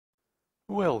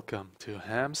Welcome to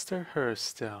Hamster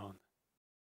Hearthstone.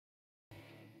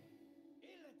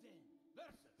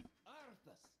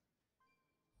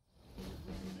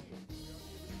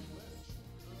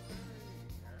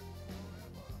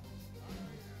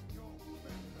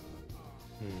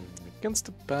 Against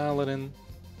the Paladin,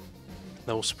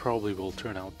 those probably will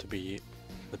turn out to be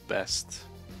the best.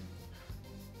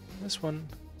 This one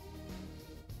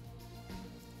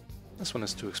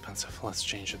is too expensive. Let's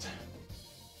change it.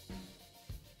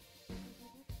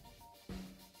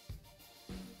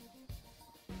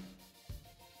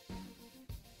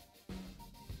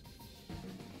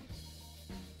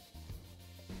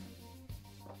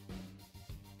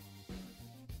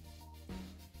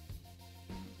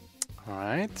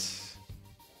 Alright.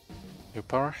 Your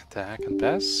power, attack, and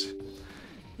pass.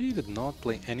 He did not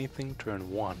play anything turn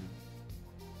 1,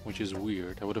 which is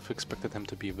weird. I would have expected him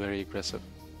to be very aggressive.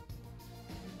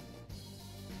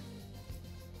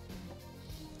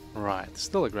 Right,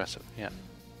 still aggressive, yeah.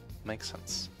 Makes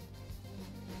sense.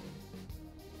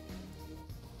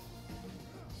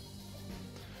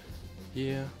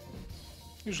 Yeah,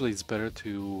 usually it's better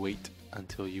to wait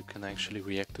until you can actually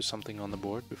react to something on the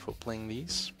board before playing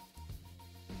these.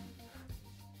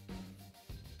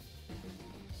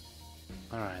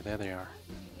 Alright, there they are.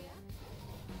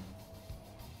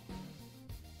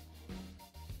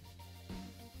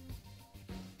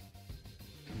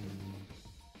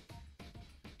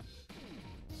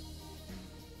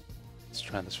 Let's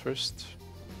try this first.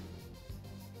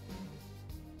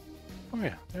 Oh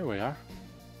yeah, there we are.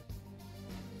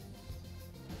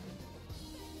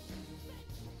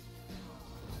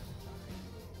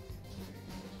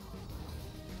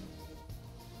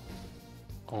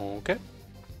 Okay.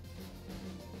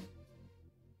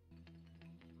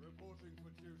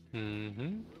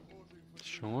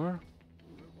 Sure.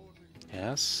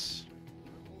 Yes.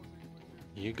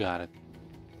 You got it.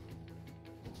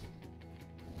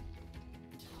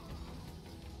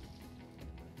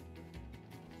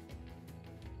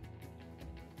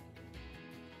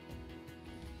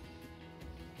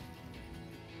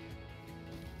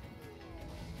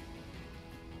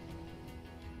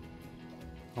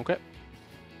 Okay.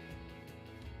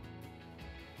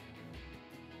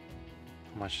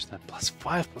 How much is that?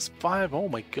 +5, oh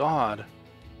my god.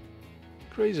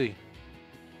 Crazy.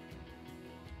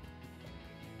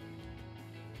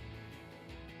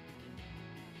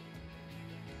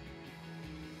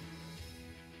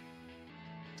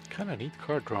 Kinda neat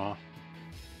card draw.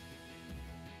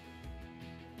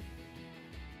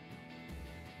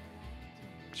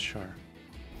 Sure.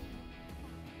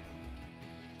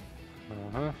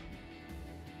 Uh-huh.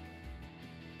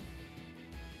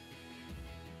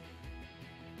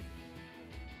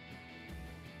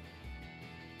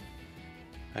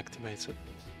 Activates it.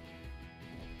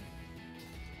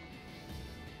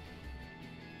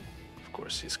 Of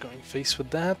course, he's going face with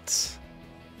that.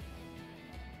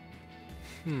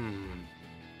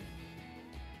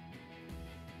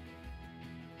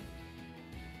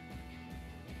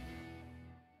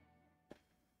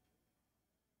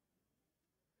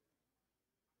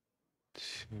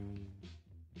 Two,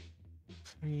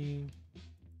 three.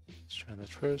 Let's try that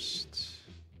first.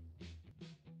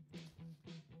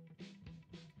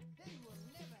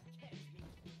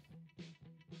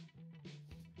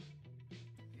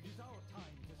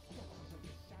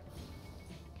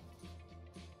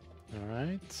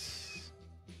 Alright.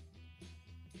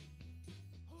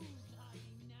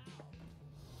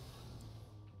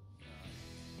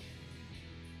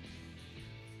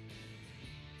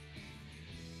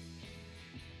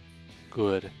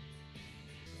 Good.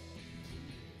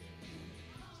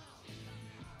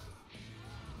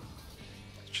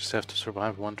 Just have to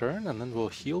survive one turn and then we'll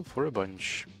heal for a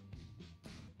bunch.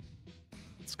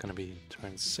 It's gonna be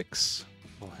turn 6.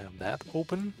 We'll have that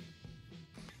open.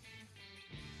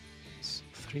 It's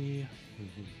 3.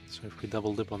 So if we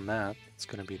double dip on that, it's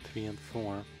gonna be 3 and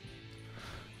 4.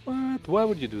 What? Why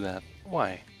would you do that?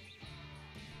 Why?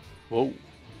 Whoa.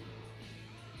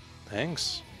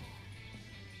 Thanks.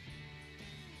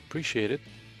 Appreciate it.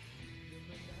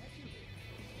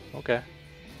 Okay.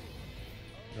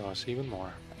 Draw us even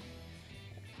more.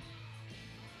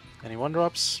 Any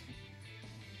 1-drops?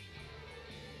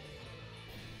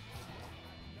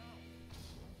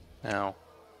 Now.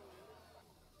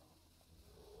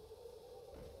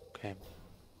 Okay.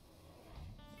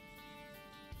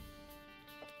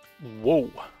 Whoa.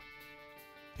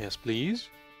 Yes, please.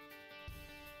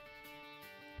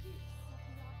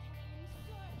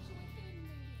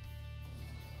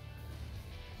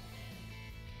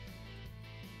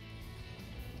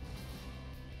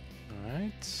 All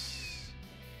right.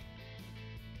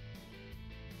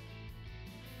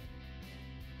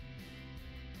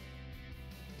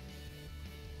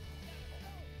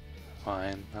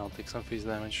 Fine, I'll take some freeze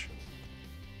damage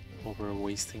over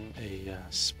wasting a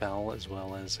spell as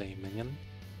well as a minion.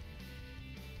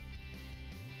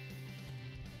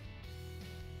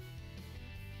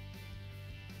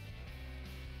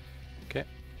 Okay.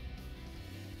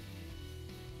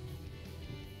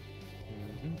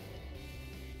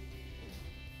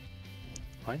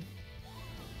 Fine.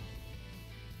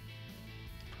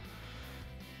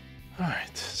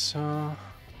 Alright, so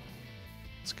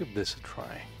let's give this a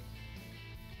try.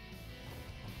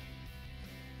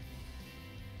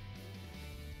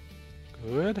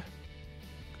 Good.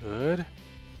 Good.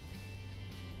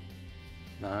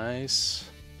 Nice.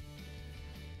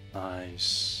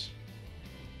 Nice.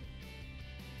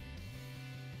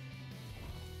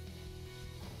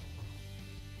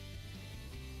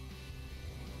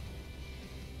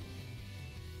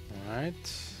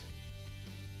 Alright.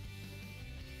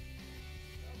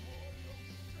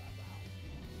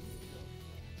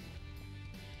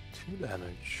 2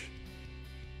 damage.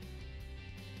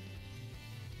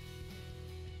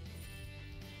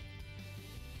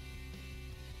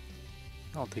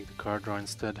 I'll take the card draw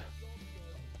instead.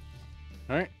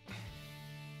 Alright.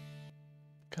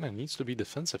 Kinda needs to be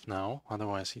defensive now,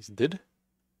 otherwise he's dead.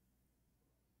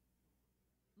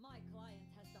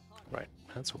 Right,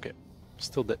 that's okay.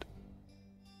 Still dead.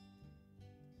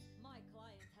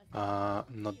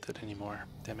 Not dead anymore,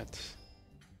 damn it.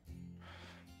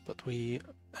 But we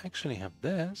actually have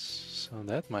this, so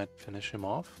that might finish him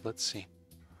off. Let's see.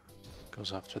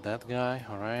 Goes after that guy,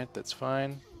 alright, that's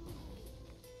fine.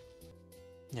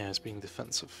 Yeah, he's being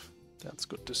defensive. That's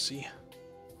good to see.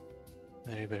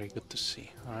 Very, very good to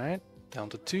see. Alright, down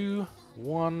to 2,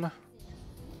 1.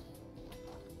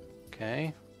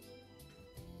 Okay.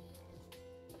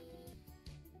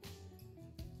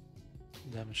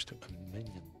 Damage to a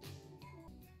minion.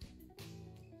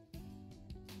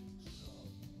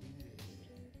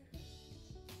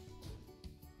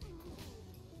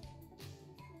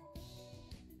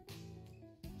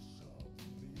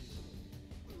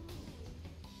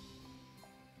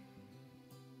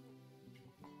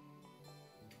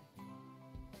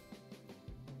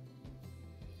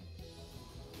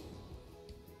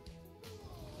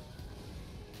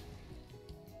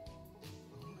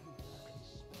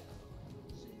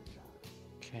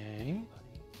 Okay,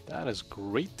 that is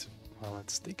great. Well,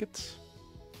 let's take it.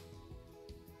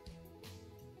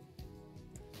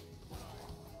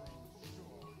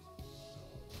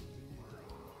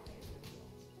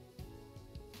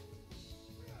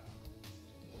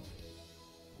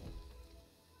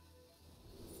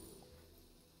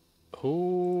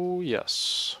 Oh,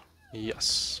 yes.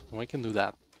 Yes, we can do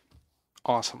that.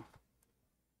 Awesome.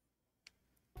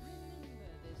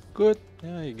 Good.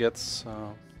 Yeah, he gets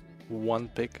 1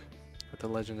 pick with the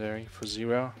legendary for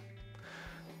 0.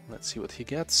 Let's see what he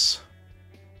gets.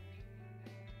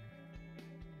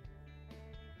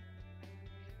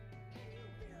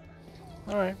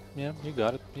 Alright, yeah, you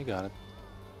got it, you got it.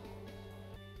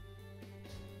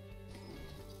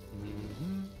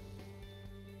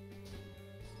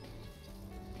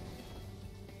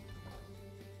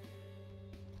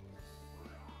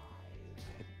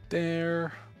 Hit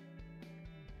there.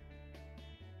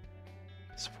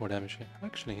 It's 4 damage.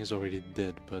 Actually, he's already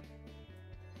dead, but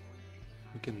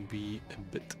we can be a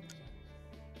bit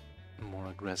more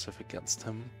aggressive against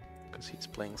him because he's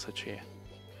playing such a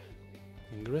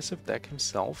aggressive deck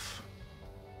himself.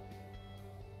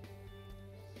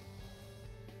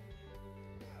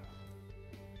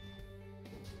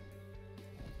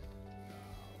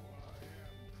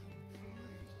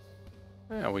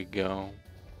 There we go.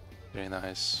 Very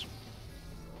nice.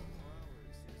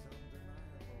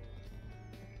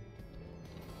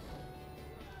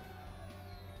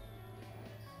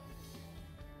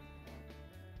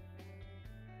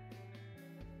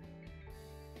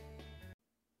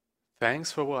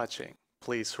 Thanks for watching.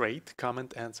 Please rate,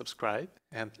 comment and subscribe,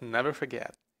 and never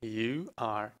forget, you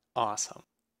are awesome.